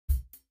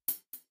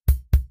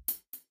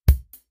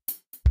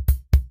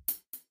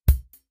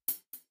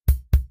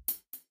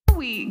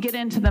we get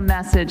into the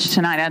message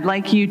tonight, I'd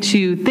like you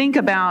to think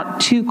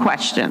about two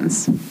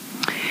questions.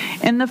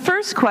 And the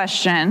first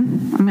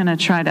question, I'm going to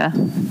try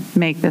to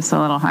make this a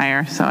little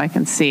higher so I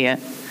can see it.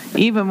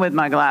 Even with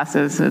my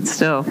glasses, it's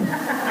still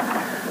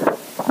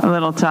a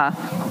little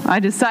tough.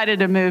 I decided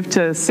to move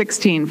to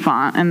 16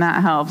 font, and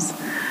that helps.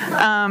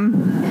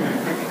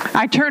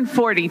 I turned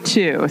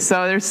 42,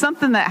 so there's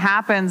something that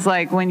happens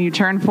like when you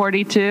turn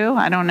 42.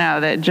 I don't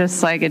know, that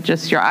just like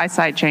your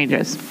eyesight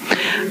changes.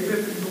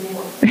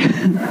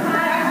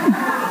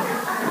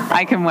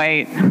 I can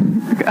wait.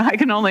 I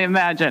can only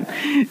imagine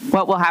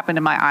what will happen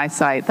to my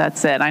eyesight.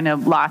 That's it. I know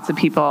lots of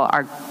people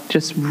are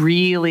just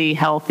really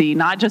healthy,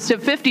 not just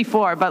at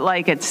 54, but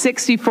like at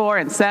 64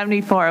 and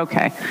 74.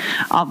 Okay,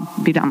 I'll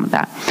be done with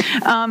that.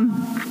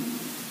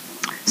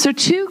 So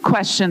 2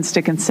 questions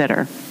to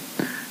consider.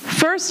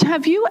 First,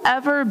 have you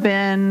ever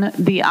been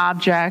the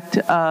object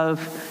of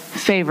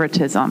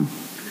favoritism,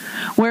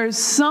 where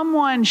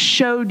someone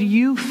showed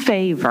you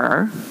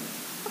favor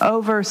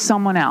over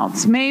someone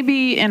else?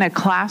 Maybe in a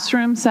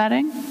classroom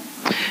setting,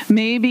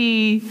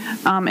 maybe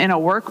in a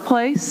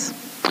workplace,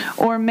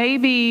 or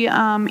maybe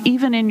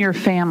even in your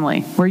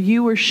family, where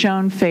you were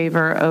shown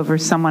favor over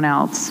someone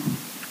else.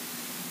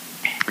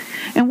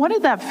 And what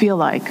did that feel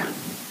like?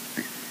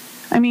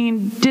 I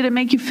mean, did it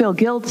make you feel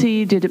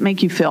guilty? Did it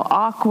make you feel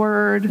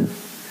awkward?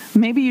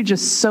 Maybe you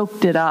just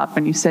soaked it up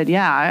and you said,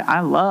 yeah, I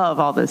love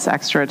all this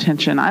extra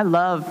attention. I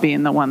love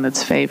being the one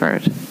that's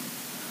favored.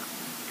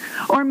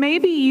 Or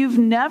maybe you've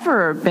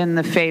never been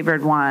the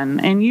favored one,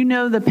 and you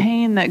know the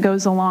pain that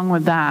goes along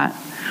with that.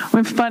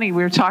 It's funny,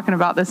 we were talking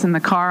about this in the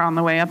car on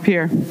the way up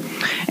here,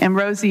 and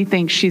Rosie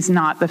thinks she's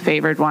not the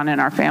favored one in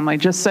our family,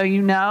 just so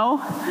you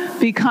know,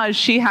 because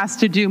she has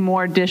to do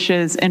more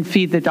dishes and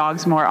feed the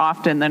dogs more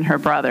often than her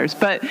brothers.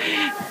 But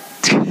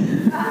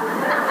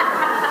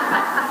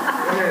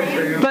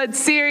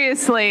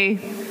seriously,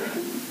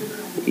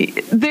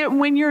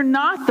 when you're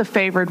not the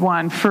favored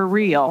one, for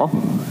real,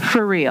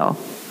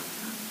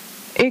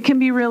 it can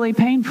be really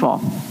painful.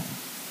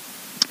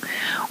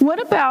 What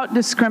about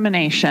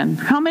discrimination?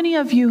 How many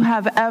of you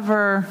have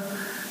ever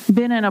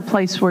been in a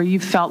place where you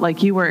felt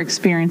like you were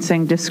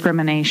experiencing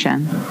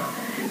discrimination?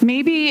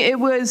 Maybe it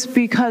was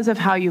because of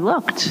how you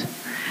looked.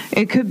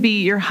 It could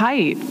be your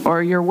height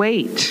or your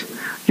weight,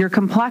 your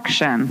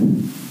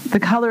complexion, the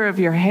color of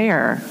your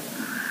hair.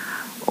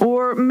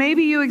 Or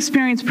maybe you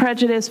experienced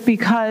prejudice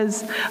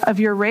because of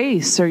your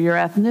race or your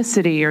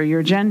ethnicity or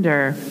your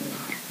gender,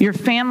 your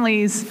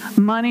family's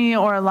money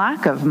or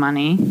lack of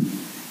money,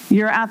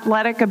 your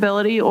athletic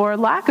ability or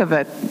lack of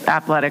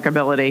athletic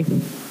ability.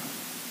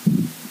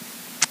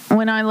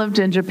 When I lived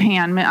in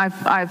Japan,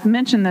 I've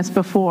mentioned this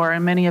before,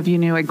 and many of you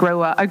knew I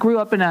grew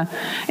up in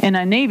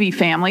a Navy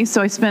family,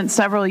 so I spent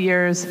several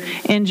years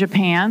in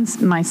Japan,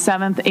 my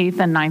 7th, 8th,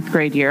 and 9th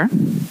grade year.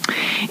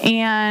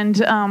 And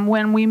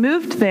when we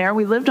moved there,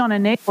 we lived on a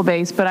naval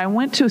base, but I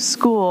went to a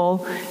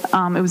school.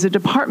 It was a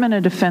Department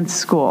of Defense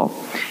school.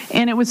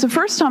 And it was the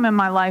first time in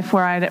my life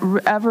where I'd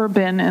ever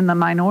been in the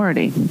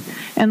minority.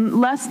 And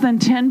less than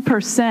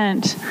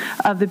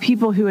 10% of the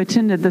people who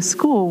attended the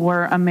school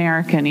were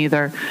American,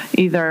 either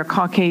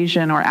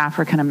Caucasian or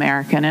African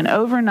American. And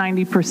over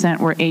 90%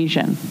 were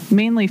Asian,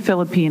 mainly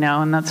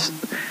Filipino, and that's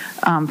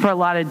for a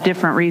lot of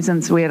different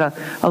reasons. We had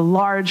a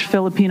large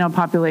Filipino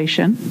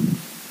population.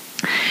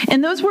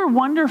 And those were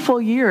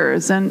wonderful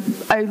years,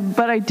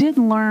 but I did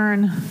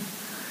learn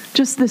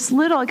just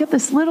I got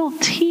this little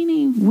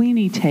teeny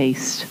weeny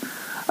taste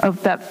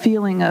of that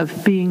feeling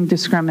of being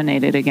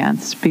discriminated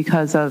against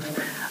because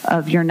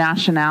of your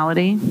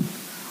nationality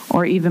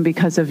or even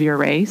because of your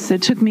race.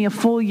 It took me a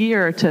full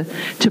year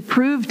to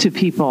prove to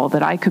people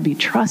that I could be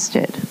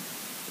trusted.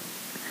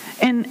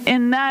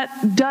 And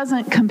that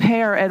doesn't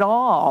compare at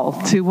all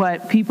to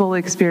what people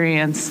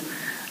experience,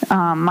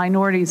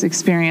 minorities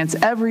experience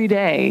every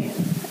day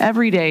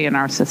in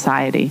our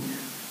society.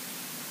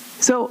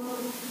 So,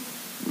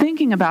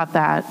 thinking about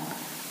that,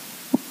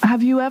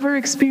 have you ever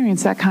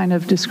experienced that kind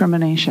of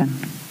discrimination?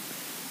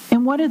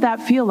 And what did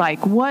that feel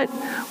like?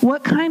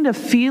 What kind of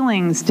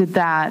feelings did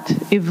that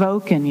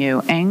evoke in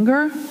you?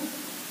 Anger?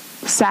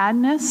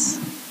 Sadness?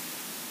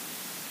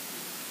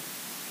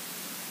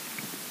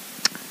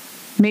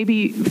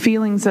 Maybe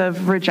feelings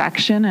of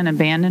rejection and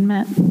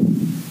abandonment?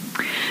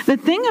 The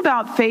thing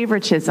about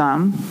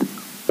favoritism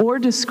or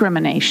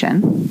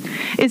discrimination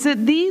is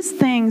that these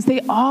things, they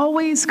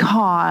always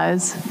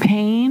cause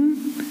pain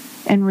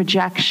and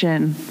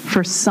rejection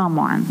for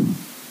someone.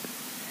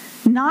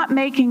 Not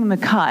making the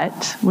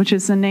cut, which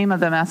is the name of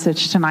the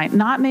message tonight,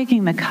 not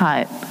making the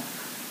cut,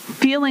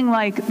 feeling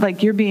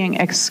like you're being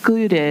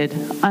excluded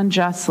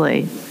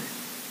unjustly,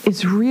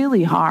 is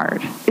really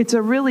hard. It's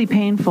a really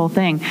painful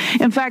thing.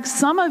 In fact,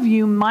 some of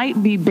you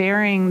might be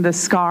bearing the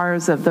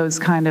scars of those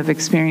kind of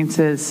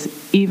experiences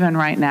even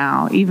right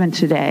now, even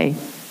today.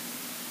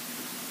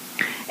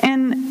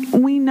 And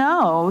we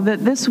know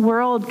that this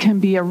world can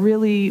be a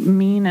really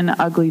mean and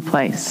ugly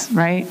place,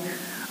 right?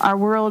 Our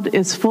world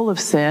is full of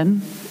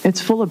sin, it's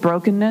full of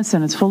brokenness,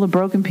 and it's full of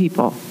broken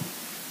people.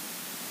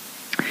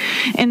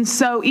 And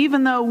so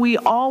even though we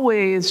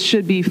always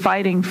should be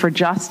fighting for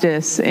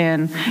justice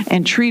and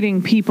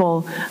treating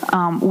people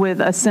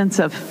with a sense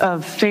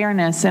of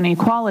fairness and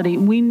equality,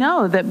 we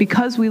know that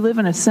because we live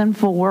in a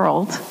sinful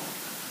world,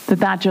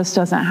 that just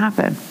doesn't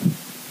happen.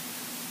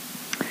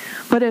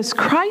 But as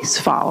Christ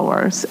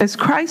followers, as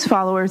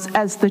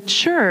the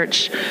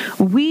church,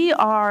 we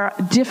are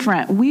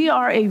different. We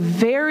are a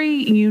very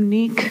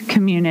unique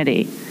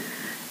community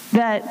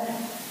that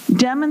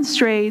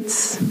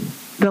demonstrates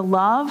the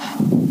love,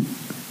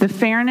 the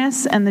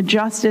fairness, and the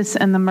justice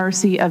and the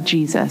mercy of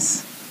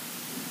Jesus.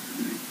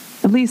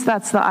 At least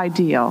that's the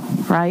ideal,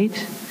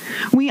 right?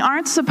 We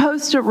aren't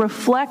supposed to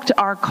reflect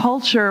our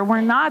culture.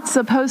 We're not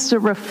supposed to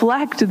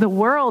reflect the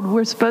world.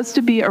 We're supposed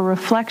to be a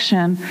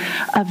reflection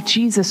of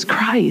Jesus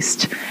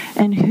Christ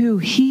and who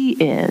he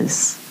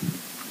is.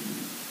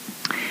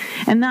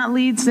 And that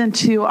leads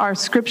into our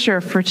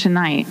scripture for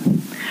tonight.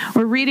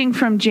 We're reading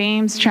from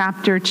James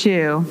chapter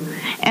 2.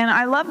 And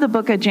I love the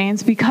book of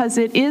James because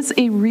it is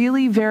a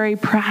really very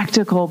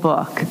practical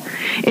book.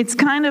 It's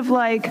kind of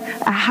like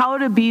a how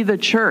to be the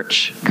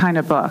church kind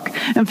of book.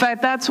 In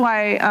fact, that's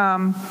why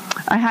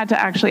I had to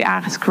actually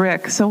ask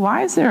Rick, so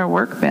why is there a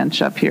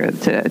workbench up here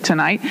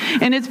tonight?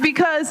 And it's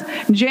because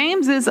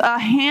James is a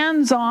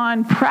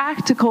hands-on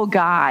practical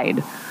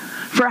guide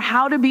for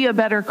how to be a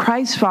better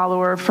Christ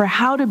follower, for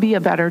how to be a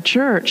better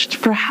church,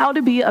 for how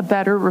to be a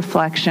better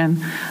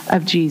reflection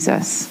of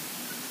Jesus.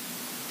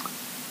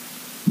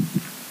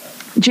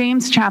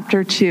 James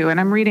chapter 2, and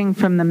I'm reading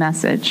from the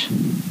Message.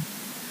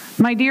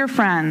 My dear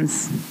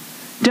friends,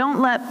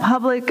 don't let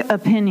public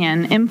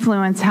opinion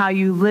influence how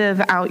you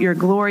live out your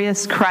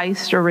glorious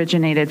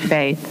Christ-originated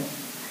faith.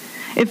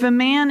 If a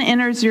man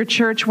enters your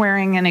church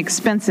wearing an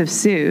expensive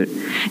suit,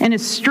 and a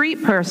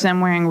street person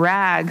wearing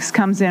rags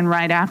comes in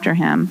right after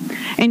him,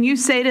 and you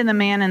say to the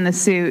man in the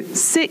suit,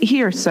 "Sit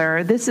here,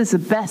 sir, this is the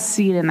best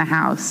seat in the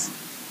house,"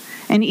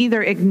 and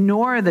either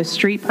ignore the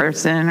street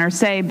person or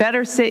say,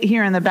 "Better sit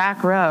here in the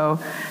back row,"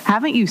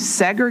 haven't you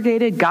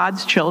segregated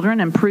God's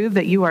children and proved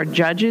that you are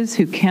judges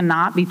who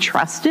cannot be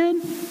trusted?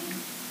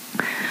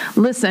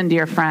 Listen,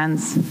 dear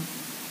friends.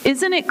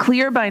 Isn't it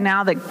clear by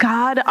now that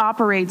God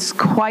operates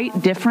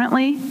quite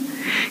differently?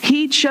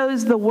 He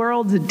chose the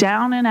world's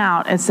down and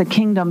out as the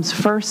kingdom's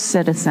first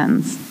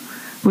citizens,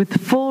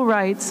 with full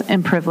rights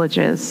and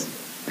privileges.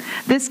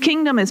 This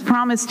kingdom is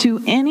promised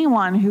to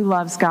anyone who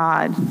loves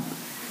God.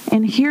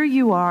 And here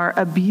you are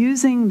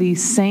abusing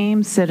these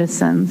same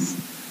citizens.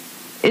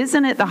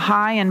 Isn't it the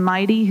high and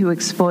mighty who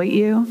exploit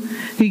you,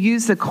 who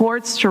use the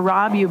courts to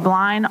rob you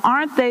blind?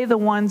 Aren't they the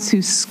ones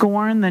who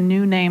scorn the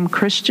new name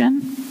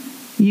Christian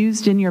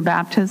used in your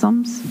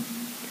baptisms?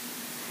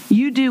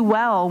 You do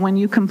well when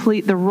you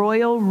complete the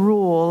royal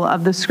rule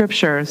of the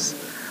scriptures.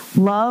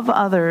 Love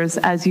others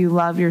as you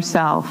love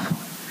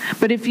yourself.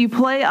 But if you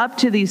play up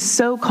to these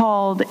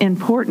so-called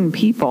important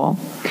people,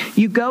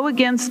 you go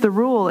against the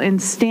rule and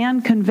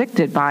stand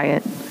convicted by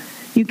it.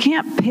 You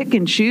can't pick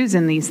and choose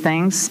in these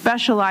things,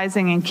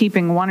 specializing in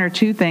keeping one or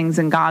two things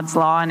in God's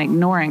law and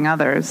ignoring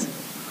others.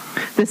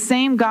 The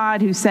same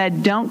God who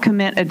said, "Don't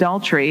commit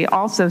adultery,"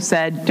 also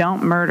said,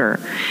 "Don't murder."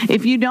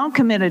 If you don't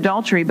commit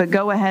adultery but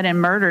go ahead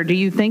and murder, do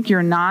you think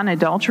your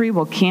non-adultery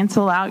will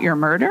cancel out your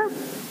murder?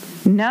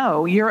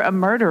 No, you're a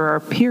murderer,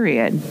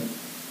 period.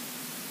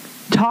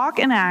 Talk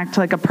and act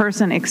like a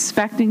person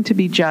expecting to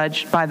be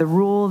judged by the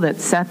rule that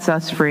sets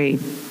us free.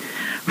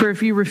 For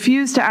if you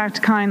refuse to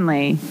act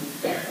kindly,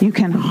 you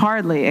can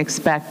hardly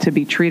expect to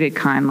be treated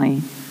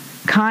kindly.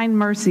 Kind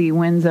mercy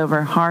wins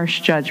over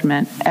harsh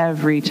judgment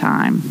every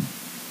time.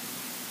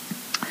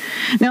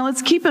 Now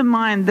let's keep in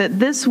mind that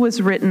this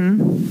was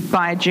written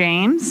by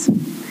James,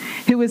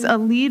 who was a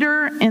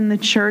leader in the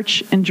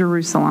church in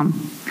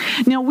Jerusalem.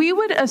 Now we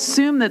would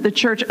assume that the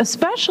church,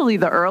 especially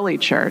the early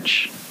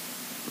church,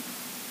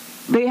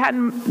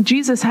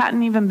 Jesus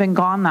hadn't even been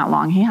gone that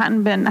long. He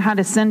had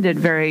ascended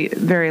very,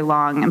 very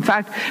long. In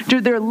fact,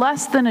 they're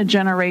less than a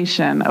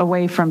generation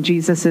away from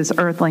Jesus'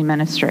 earthly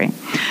ministry.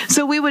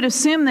 So we would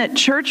assume that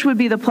church would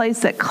be the place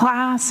that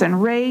class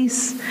and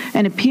race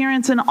and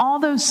appearance and all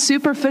those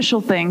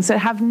superficial things that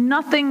have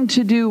nothing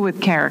to do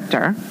with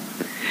character,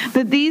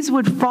 that these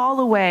would fall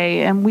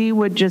away and we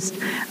would just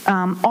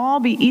all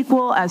be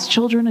equal as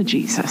children of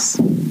Jesus.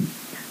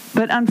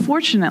 But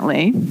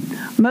unfortunately,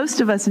 most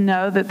of us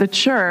know that the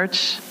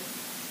church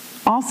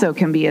also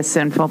can be a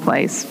sinful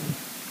place.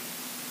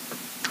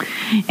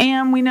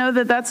 And we know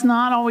that that's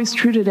not always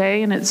true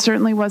today, and it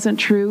certainly wasn't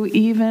true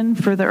even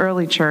for the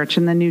early church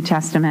in the New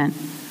Testament.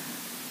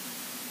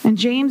 And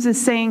James is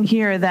saying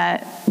here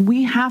that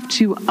we have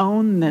to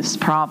own this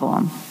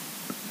problem.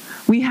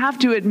 We have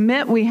to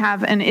admit we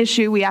have an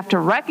issue, we have to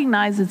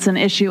recognize it's an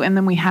issue, and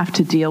then we have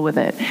to deal with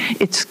it.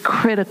 It's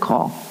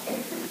critical,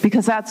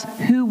 because that's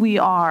who we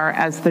are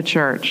as the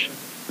church.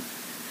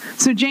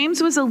 So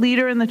James was a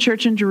leader in the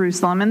church in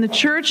Jerusalem, and the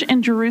church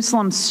in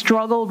Jerusalem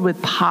struggled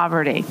with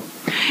poverty.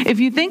 If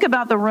you think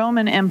about the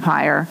Roman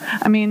Empire,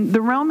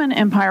 the Roman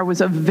Empire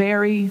was a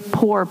very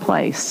poor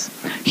place.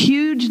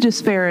 Huge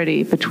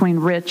disparity between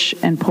rich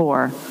and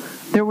poor.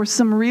 There were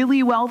some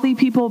really wealthy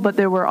people, but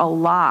there were a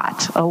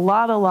lot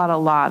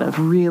of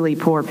really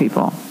poor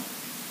people.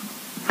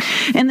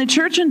 And the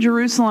church in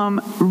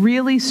Jerusalem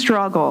really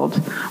struggled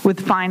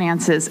with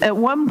finances. At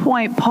one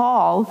point,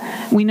 Paul,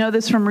 we know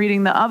this from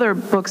reading the other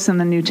books in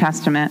the New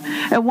Testament,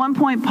 at one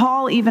point,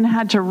 Paul even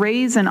had to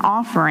raise an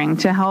offering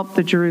to help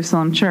the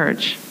Jerusalem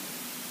church.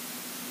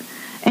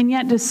 And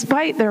yet,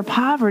 despite their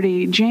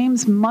poverty,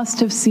 James must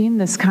have seen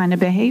this kind of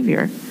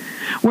behavior,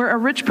 where a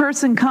rich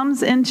person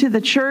comes into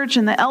the church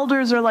and the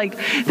elders are like,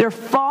 they're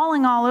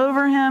falling all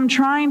over him,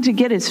 trying to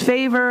get his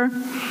favor,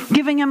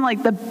 giving him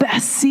like the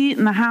best seat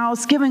in the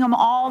house, giving him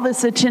all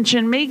this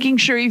attention, making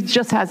sure he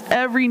just has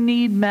every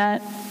need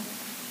met.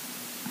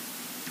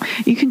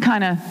 You can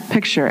kind of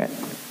picture it.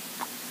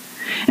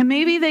 And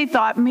maybe they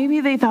thought,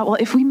 well,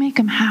 if we make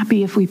him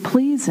happy, if we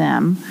please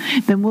him,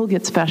 then we'll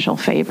get special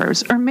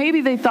favors. Or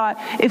maybe they thought,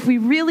 if we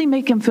really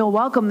make him feel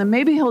welcome, then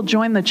maybe he'll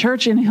join the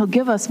church and he'll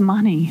give us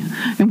money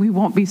and we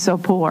won't be so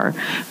poor.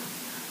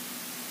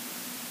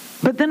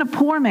 But then a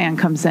poor man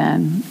comes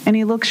in and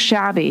he looks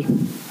shabby.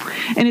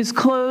 And his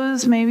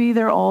clothes, maybe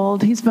they're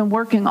old. He's been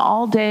working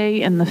all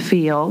day in the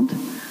field,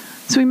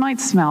 so he might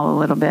smell a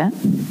little bit.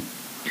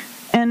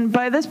 And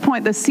by this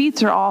point, the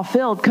seats are all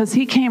filled because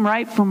he came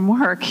right from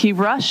work. He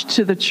rushed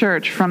to the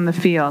church from the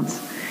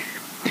fields.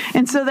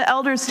 And so the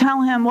elders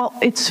tell him, well,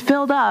 it's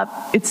filled up.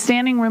 It's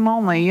standing room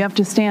only. You have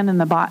to stand in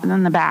the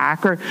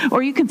back,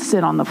 or you can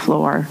sit on the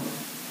floor.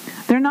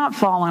 They're not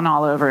falling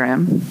all over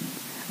him. In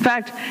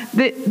fact,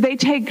 they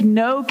take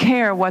no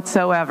care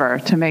whatsoever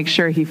to make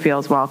sure he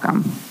feels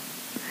welcome.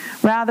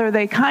 Rather,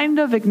 they kind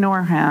of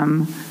ignore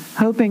him,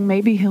 hoping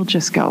maybe he'll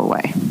just go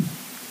away.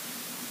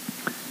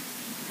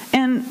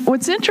 And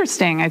what's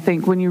interesting, I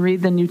think, when you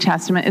read the New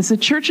Testament is the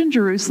church in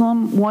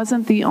Jerusalem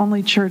wasn't the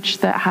only church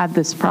that had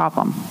this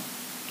problem.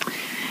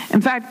 In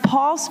fact,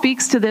 Paul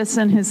speaks to this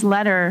in his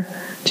letter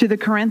to the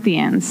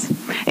Corinthians.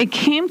 It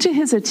came to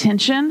his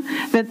attention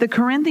that the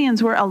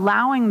Corinthians were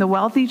allowing the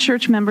wealthy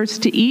church members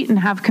to eat and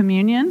have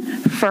communion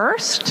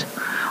first,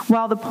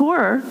 while the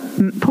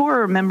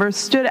poorer members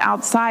stood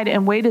outside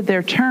and waited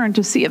their turn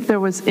to see if there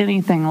was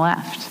anything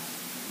left.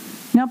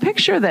 Now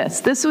picture this.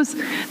 This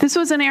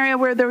was an area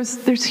where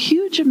there's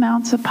huge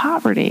amounts of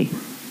poverty.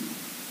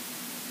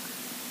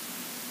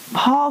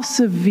 Paul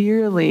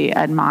severely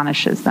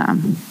admonishes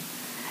them.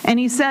 And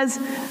he says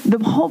the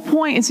whole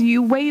point is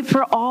you wait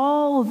for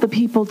all of the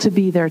people to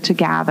be there to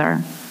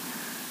gather.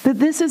 That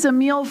this is a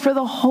meal for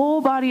the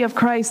whole body of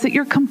Christ, that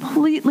you're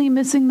completely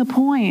missing the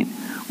point.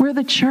 We're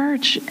the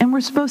church and we're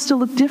supposed to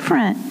look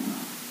different.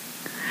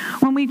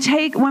 When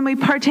we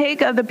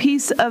partake of the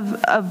piece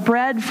of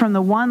bread from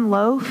the one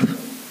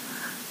loaf,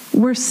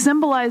 we're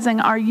symbolizing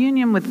our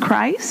union with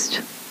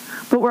Christ,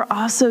 but we're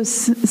also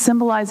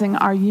symbolizing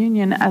our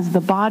union as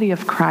the body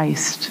of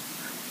Christ.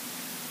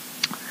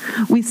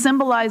 We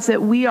symbolize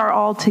that we are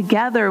all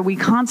together. We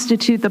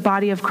constitute the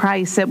body of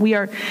Christ, that we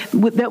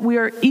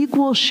are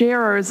equal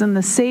sharers in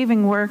the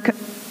saving work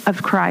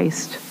of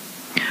Christ.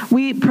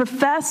 We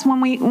profess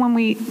when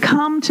we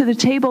come to the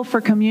table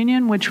for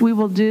communion, which we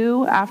will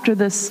do after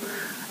this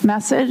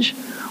message,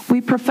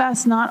 we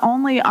profess not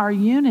only our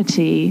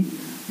unity,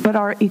 but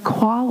our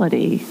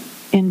equality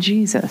in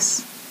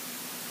Jesus.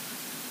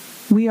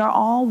 We are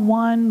all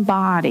one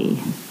body,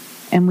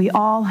 and we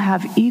all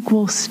have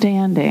equal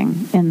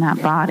standing in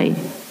that body.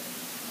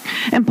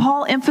 And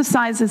Paul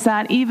emphasizes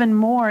that even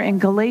more in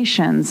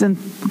Galatians. In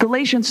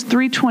Galatians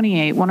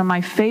 3:28, one of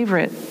my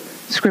favorite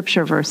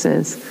scripture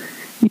verses,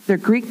 neither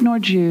Greek nor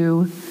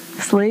Jew,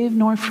 slave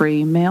nor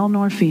free, male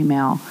nor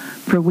female,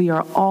 for we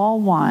are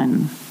all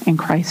one in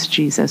Christ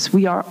Jesus.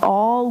 We are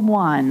all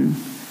one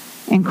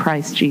in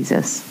Christ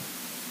Jesus.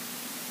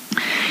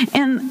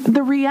 And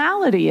the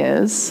reality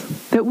is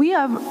that we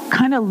have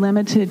kind of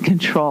limited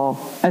control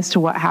as to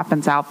what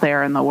happens out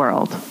there in the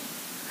world.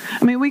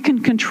 I mean, we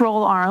can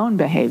control our own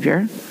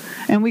behavior,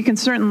 and we can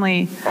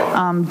certainly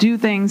do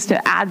things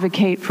to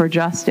advocate for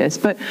justice,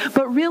 but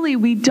really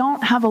we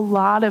don't have a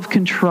lot of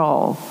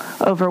control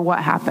over what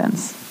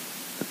happens.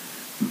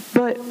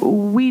 But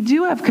we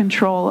do have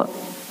control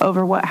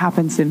over what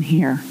happens in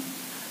here.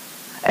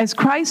 As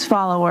Christ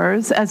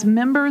followers, as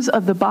members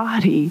of the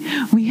body,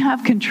 we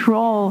have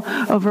control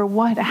over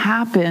what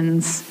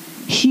happens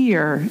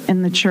here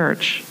in the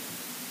church.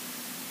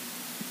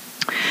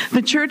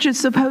 The church is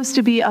supposed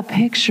to be a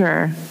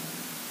picture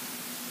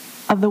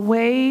of the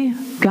way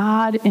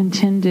God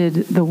intended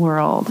the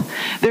world.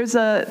 There's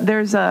a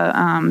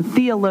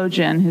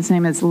theologian, his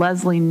name is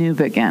Leslie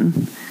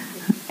Newbigin,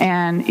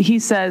 and he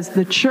says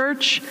the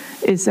church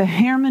is a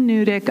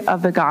hermeneutic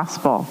of the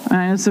gospel.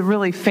 And it's a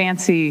really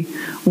fancy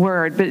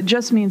word, but it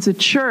just means the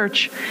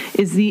church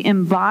is the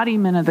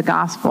embodiment of the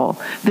gospel.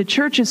 The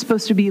church is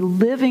supposed to be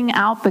living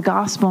out the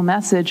gospel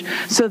message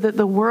so that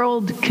the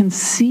world can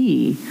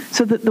see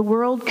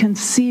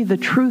the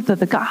truth of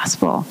the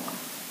gospel.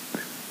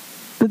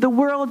 That the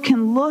world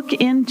can look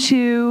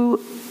into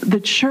the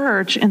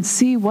church and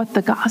see what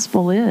the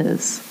gospel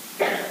is.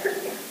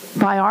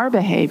 By our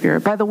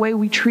behavior, by the way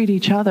we treat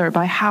each other,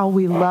 by how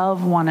we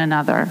love one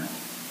another.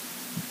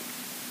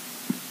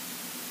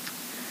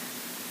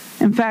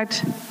 In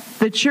fact,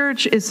 the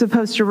church is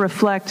supposed to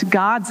reflect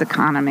God's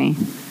economy,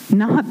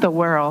 not the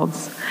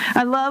world's.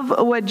 I love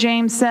what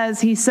James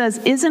says. He says,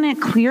 isn't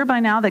it clear by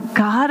now that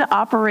God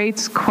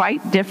operates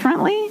quite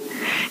differently?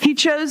 He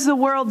chose the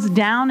world's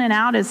down and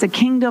out as the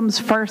kingdom's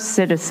first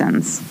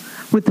citizens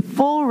with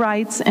full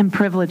rights and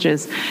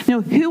privileges.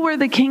 Who were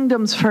the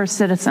kingdom's first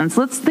citizens?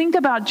 Let's think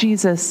about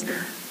Jesus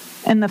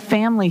and the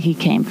family he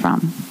came from.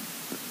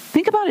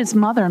 Think about his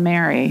mother,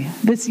 Mary,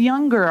 this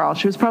young girl.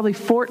 She was probably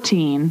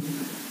 14.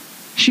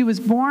 She was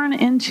born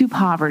into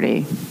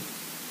poverty.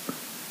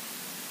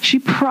 She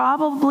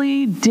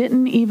probably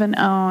didn't even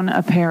own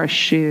a pair of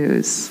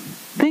shoes.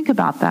 Think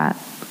about that.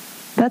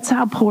 That's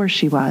how poor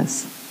she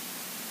was.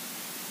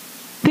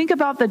 Think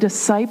about the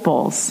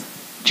disciples,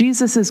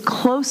 Jesus'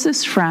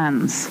 closest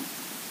friends.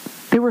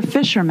 They were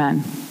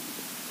fishermen.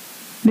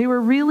 They were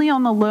really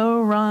on the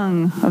low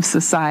rung of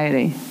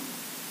society.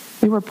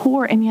 They were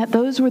poor, and yet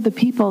those were the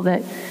people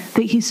that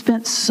he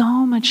spent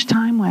so much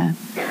time with.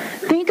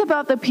 Think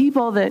about the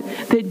people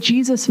that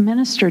Jesus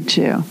ministered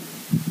to.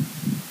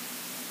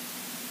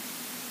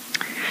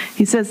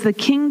 He says, the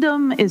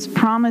kingdom is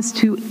promised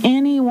to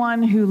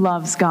anyone who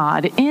loves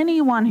God.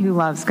 Anyone who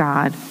loves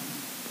God.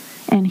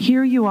 And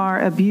here you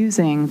are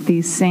abusing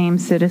these same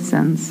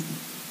citizens.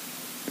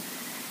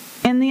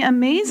 And the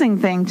amazing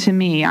thing to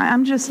me,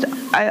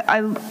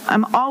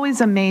 I'm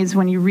always amazed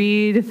when you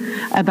read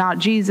about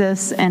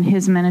Jesus and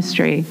his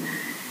ministry,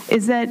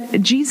 is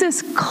that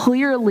Jesus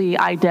clearly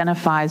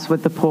identifies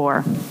with the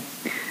poor.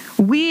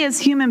 We as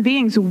human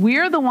beings,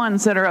 we're the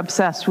ones that are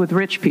obsessed with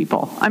rich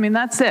people. I mean,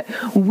 that's it.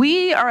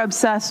 We are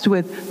obsessed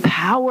with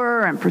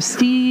power and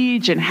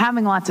prestige and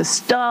having lots of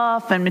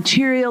stuff and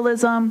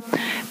materialism.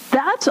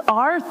 That's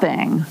our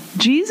thing.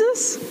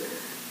 Jesus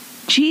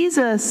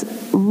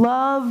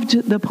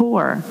loved the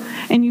poor.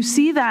 And you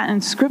see that in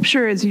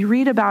Scripture as you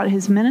read about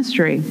his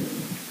ministry.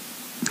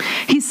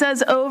 He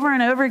says over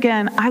and over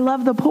again, I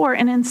love the poor.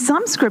 And in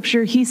some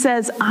Scripture, he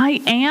says,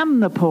 I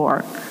am the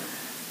poor.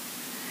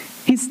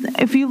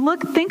 If you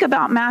think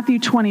about Matthew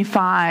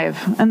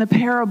 25 and the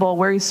parable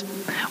where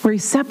he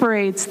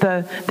separates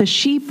the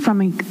sheep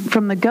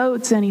from the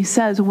goats, and he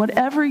says,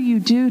 whatever you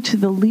do to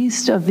the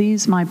least of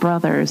these, my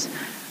brothers,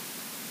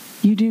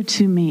 you do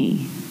to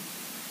me.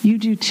 You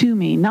do to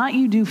me. Not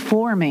you do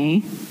for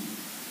me.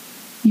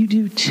 You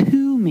do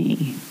to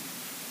me.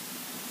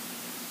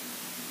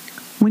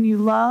 When you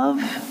love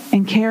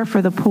and care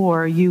for the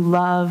poor, you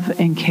love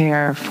and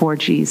care for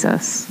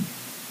Jesus.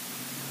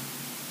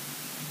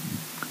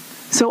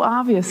 So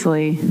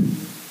obviously,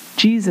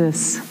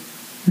 Jesus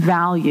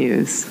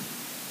values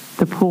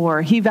the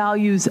poor. He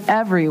values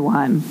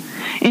everyone.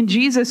 In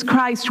Jesus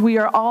Christ, we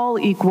are all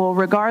equal,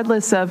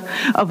 regardless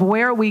of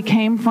where we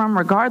came from,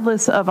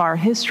 regardless of our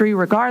history,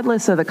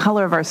 regardless of the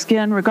color of our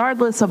skin,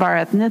 regardless of our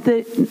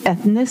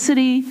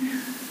ethnicity,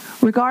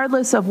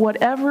 regardless of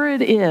whatever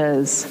it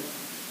is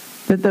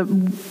that the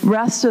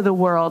rest of the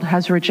world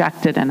has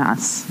rejected in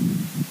us.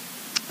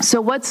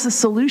 So what's the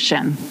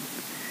solution?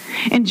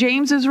 And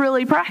James is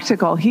really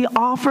practical. He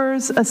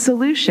offers a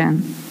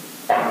solution.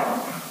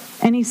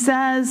 And he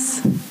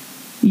says,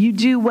 you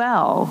do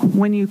well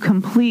when you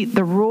complete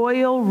the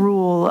royal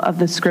rule of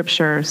the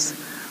Scriptures.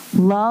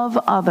 Love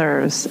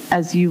others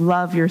as you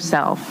love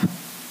yourself.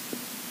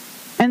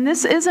 And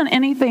this isn't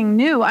anything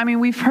new. I mean,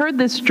 we've heard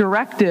this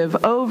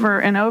directive over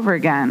and over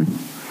again.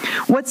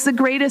 What's the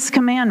greatest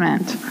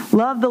commandment?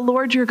 Love the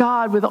Lord your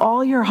God with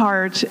all your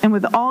heart and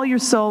with all your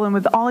soul and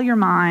with all your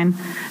mind.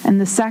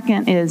 And the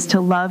second is to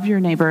love your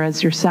neighbor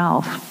as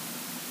yourself.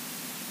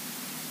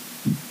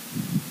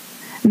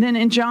 And then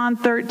in John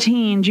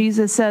 13,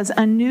 Jesus says,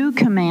 a new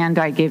command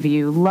I give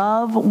you,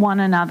 love one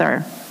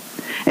another.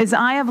 As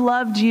I have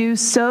loved you,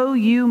 so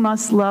you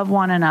must love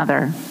one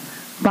another.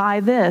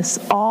 By this,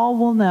 all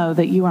will know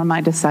that you are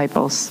my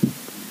disciples,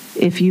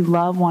 if you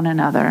love one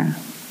another.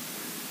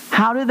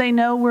 How do they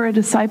know we're a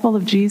disciple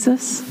of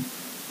Jesus?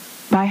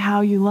 By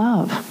how you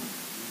love.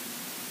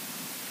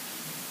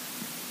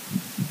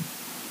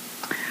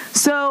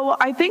 So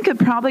I think it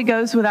probably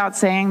goes without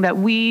saying that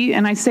we,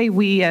 and I say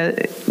we,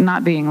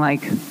 not being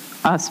like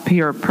us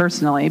here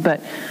personally,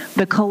 but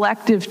the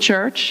collective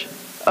church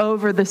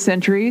over the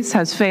centuries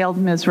has failed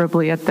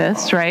miserably at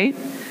this, right?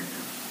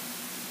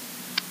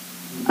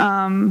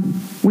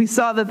 We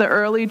saw that the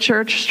early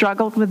church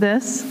struggled with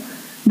this.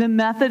 The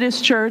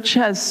Methodist Church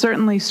has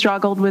certainly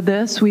struggled with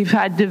this. We've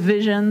had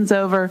divisions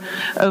over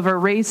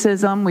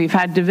racism. We've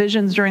had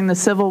divisions during the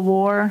Civil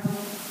War.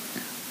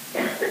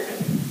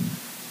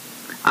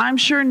 I'm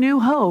sure New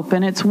Hope,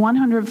 in its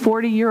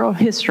 140-year-old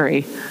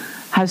history,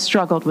 has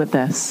struggled with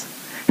this.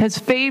 Has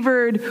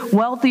favored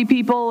wealthy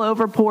people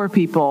over poor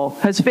people.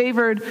 Has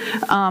favored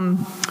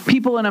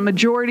people in a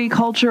majority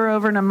culture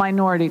over in a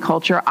minority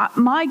culture.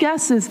 My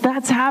guess is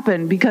that's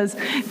happened because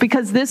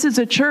this is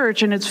a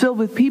church and it's filled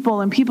with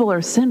people, and people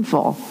are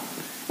sinful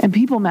and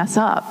people mess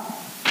up.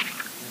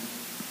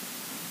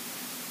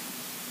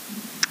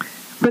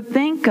 But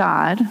thank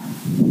God,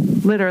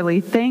 literally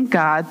thank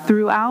God,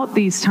 throughout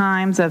these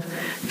times of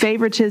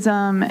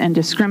favoritism and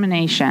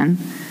discrimination,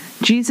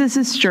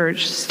 Jesus'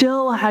 church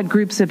still had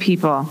groups of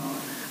people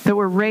that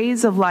were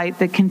rays of light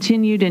that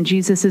continued in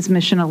Jesus'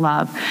 mission of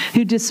love,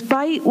 who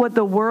despite what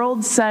the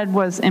world said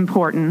was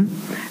important,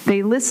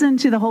 they listened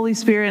to the Holy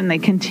Spirit and they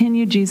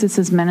continued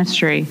Jesus'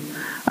 ministry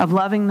of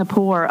loving the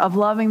poor, of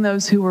loving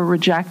those who were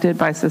rejected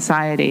by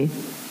society,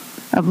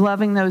 of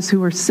loving those who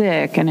were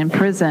sick and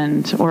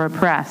imprisoned or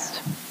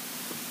oppressed.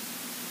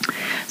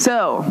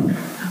 So,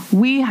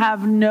 we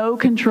have no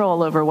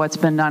control over what's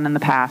been done in the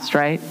past,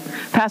 right?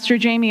 Pastor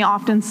Jamie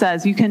often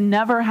says you can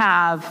never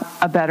have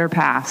a better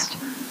past,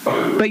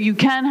 but you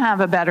can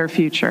have a better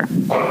future.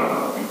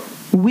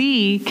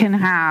 We can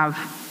have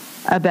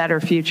a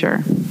better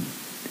future.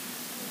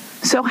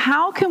 So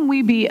how can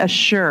we be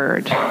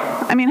assured?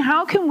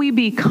 How can we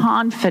be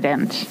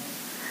confident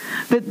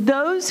that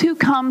those who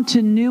come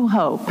to New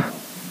Hope,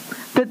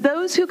 that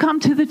those who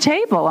come to the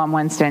table on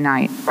Wednesday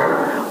night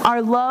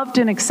are loved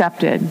and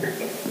accepted,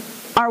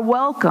 are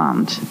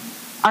welcomed,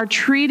 are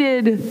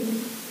treated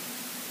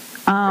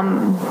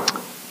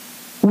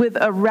with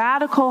a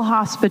radical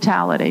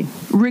hospitality,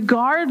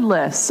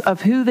 regardless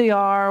of who they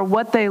are,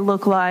 what they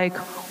look like,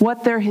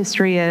 what their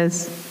history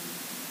is?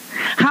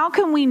 How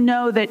can we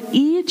know that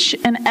each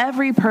and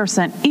every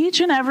person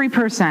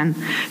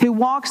who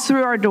walks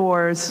through our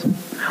doors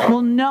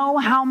will know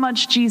how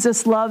much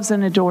Jesus loves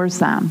and adores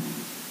them?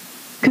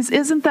 Because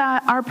isn't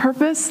that our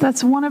purpose?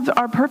 That's one of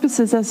our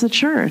purposes as a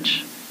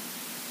church.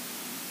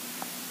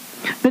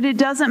 That it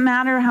doesn't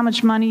matter how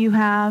much money you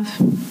have,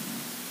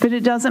 that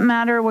it doesn't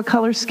matter what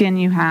color skin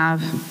you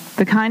have,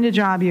 the kind of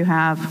job you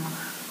have,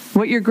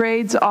 what your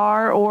grades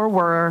are or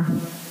were.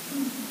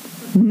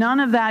 None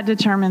of that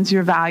determines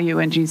your value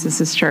in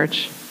Jesus'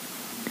 church.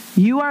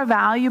 You are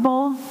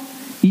valuable.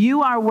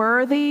 You are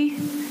worthy.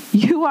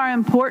 You are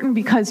important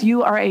because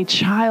you are a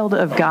child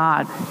of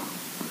God.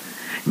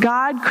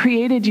 God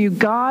created you.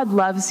 God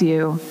loves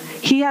you.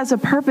 He has a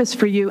purpose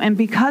for you. And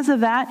because of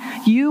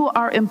that, you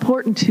are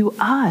important to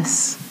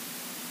us.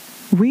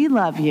 We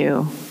love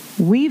you.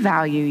 We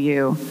value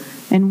you.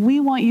 And we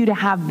want you to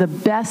have the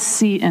best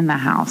seat in the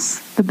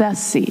house. The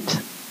best seat.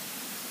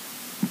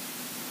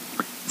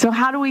 So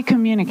how do we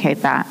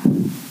communicate that?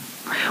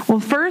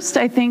 Well, first,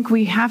 I think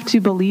we have to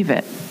believe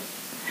it.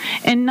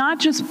 And not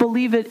just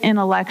believe it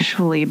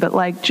intellectually,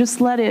 but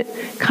just let it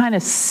kind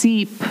of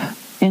seep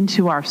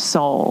into our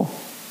soul.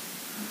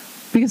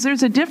 Because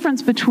there's a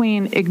difference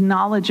between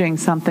acknowledging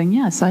something,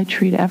 yes, I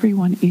treat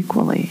everyone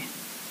equally,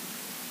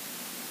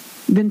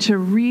 than to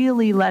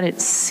really let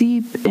it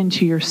seep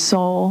into your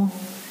soul,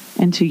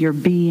 into your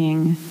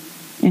being,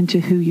 into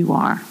who you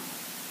are.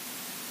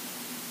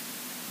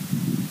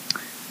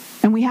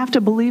 And we have to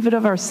believe it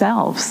of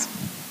ourselves,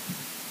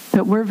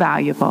 that we're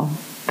valuable,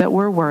 that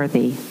we're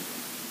worthy.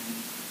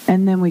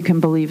 And then we can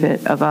believe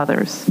it of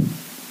others.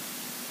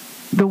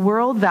 The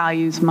world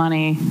values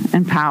money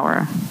and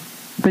power,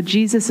 but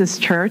Jesus'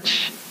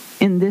 church,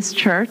 in this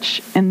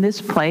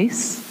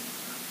place,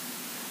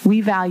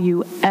 we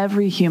value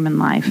every human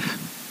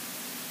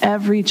life,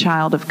 every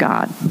child of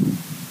God.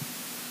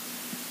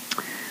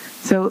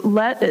 So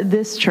let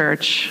this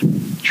church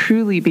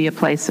truly be a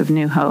place of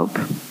new hope,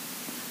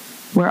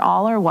 where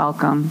all are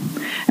welcome,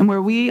 and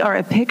where we are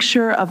a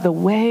picture of the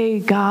way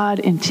God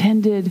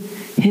intended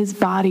his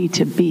body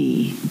to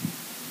be.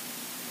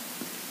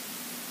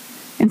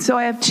 And so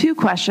I have two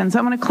questions.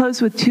 I'm going to close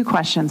with two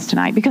questions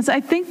tonight, because I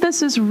think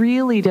this is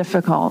really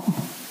difficult.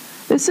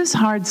 This is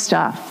hard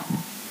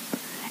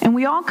stuff. And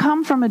we all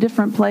come from a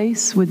different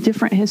place with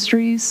different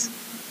histories,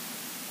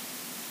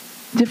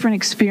 different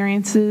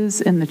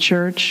experiences in the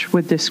church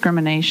with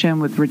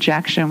discrimination, with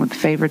rejection, with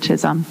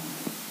favoritism.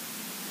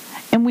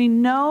 And we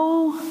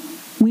know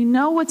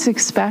what's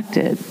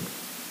expected,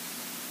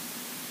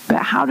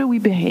 but how do we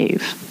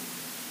behave?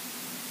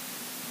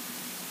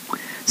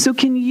 So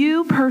can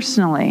you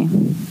personally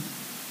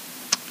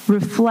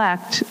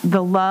reflect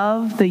the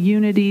love, the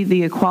unity,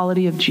 the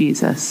equality of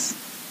Jesus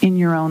in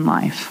your own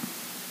life?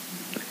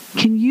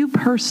 Can you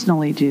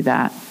personally do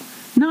that?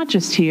 Not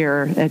just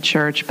here at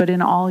church, but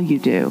in all you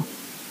do.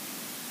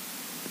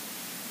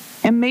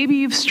 And maybe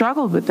you've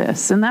struggled with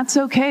this, and that's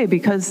okay,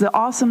 because the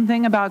awesome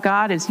thing about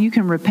God is you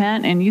can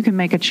repent and you can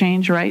make a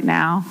change right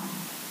now.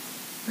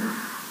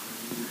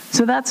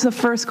 So that's the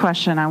first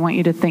question I want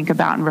you to think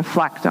about and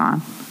reflect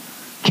on.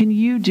 Can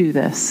you do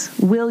this?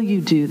 Will you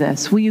do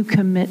this? Will you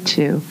commit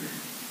to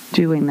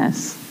doing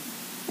this?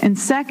 And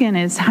second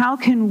is, how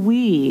can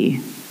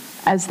we,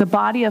 as the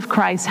body of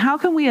Christ, how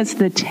can we as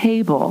the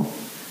table,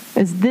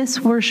 as this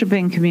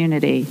worshiping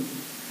community,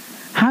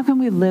 how can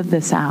we live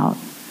this out?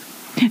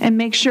 And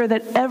make sure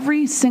that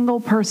every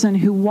single person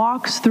who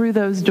walks through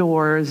those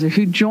doors, or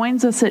who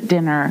joins us at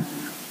dinner,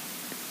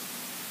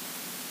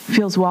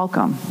 feels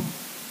welcome,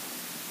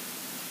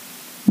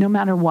 no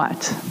matter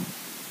what.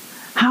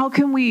 How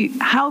can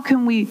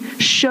we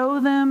show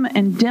them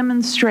and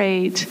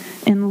demonstrate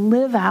and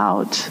live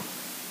out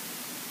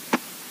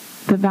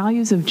the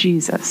values of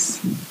Jesus?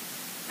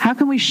 How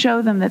can we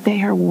show them that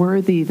they are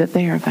worthy, that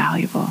they are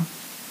valuable?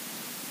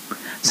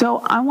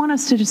 So I want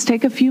us to just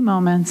take a few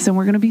moments, and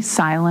we're going to be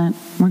silent.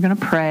 We're going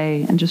to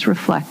pray and just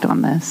reflect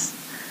on this.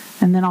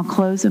 And then I'll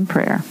close in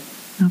prayer.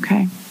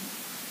 Okay?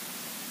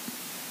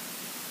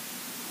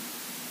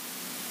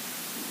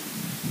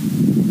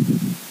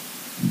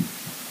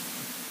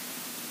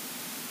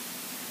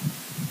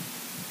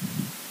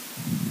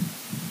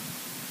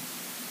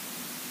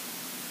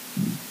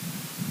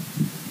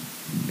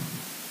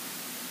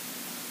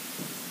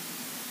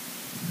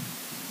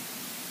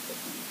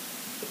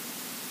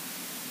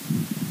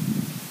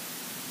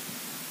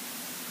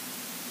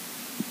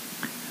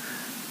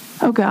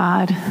 Oh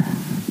God,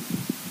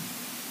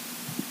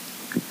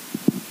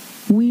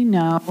 we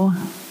know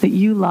that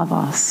you love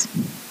us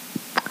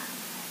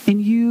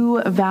and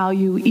you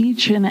value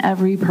each and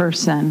every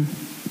person.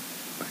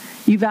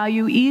 You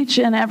value each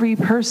and every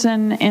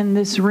person in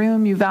this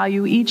room. You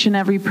value each and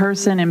every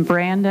person in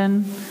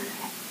Brandon.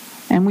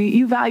 And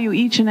you value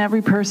each and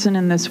every person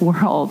in this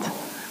world.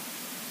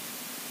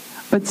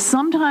 But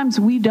sometimes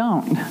we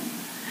don't.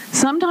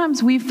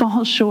 Sometimes we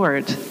fall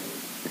short.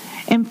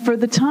 And for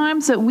the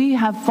times that we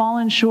have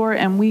fallen short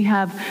and we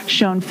have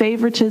shown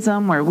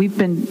favoritism, or we've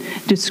been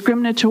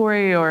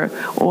discriminatory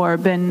or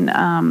been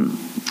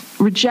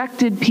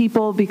rejected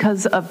people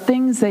because of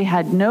things they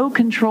had no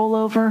control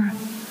over,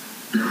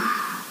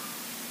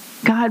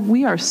 God,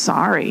 we are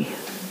sorry.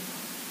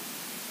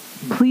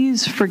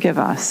 Please forgive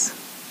us.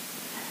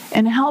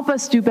 And help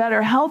us do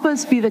better. Help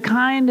us be the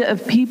kind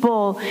of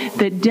people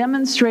that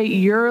demonstrate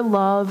your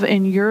love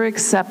and your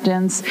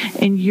acceptance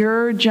and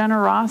your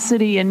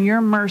generosity and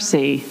your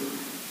mercy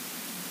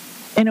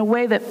in a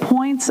way that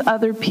points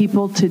other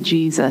people to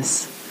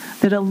Jesus,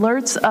 that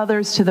alerts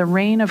others to the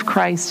reign of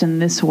Christ in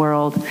this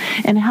world.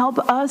 And help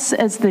us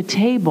as the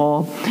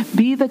table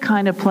be the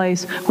kind of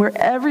place where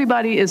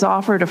everybody is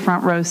offered a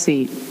front row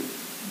seat.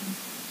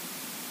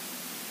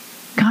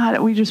 God,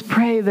 we just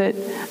pray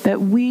that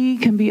we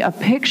can be a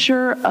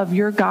picture of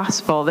your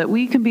gospel, that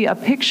we can be a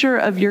picture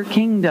of your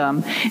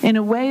kingdom in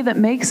a way that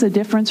makes a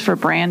difference for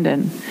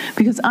Brandon.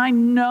 Because I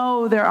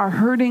know there are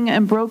hurting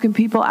and broken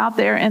people out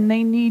there, and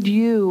they need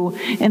you,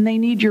 and they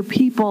need your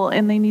people,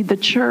 and they need the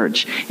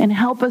church. And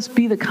help us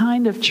be the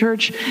kind of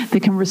church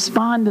that can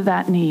respond to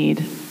that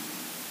need.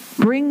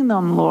 Bring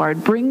them,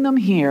 Lord, bring them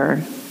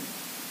here,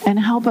 and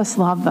help us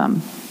love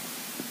them.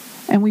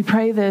 And we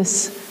pray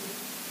this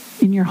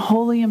in your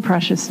holy and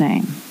precious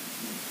name.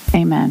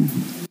 Amen.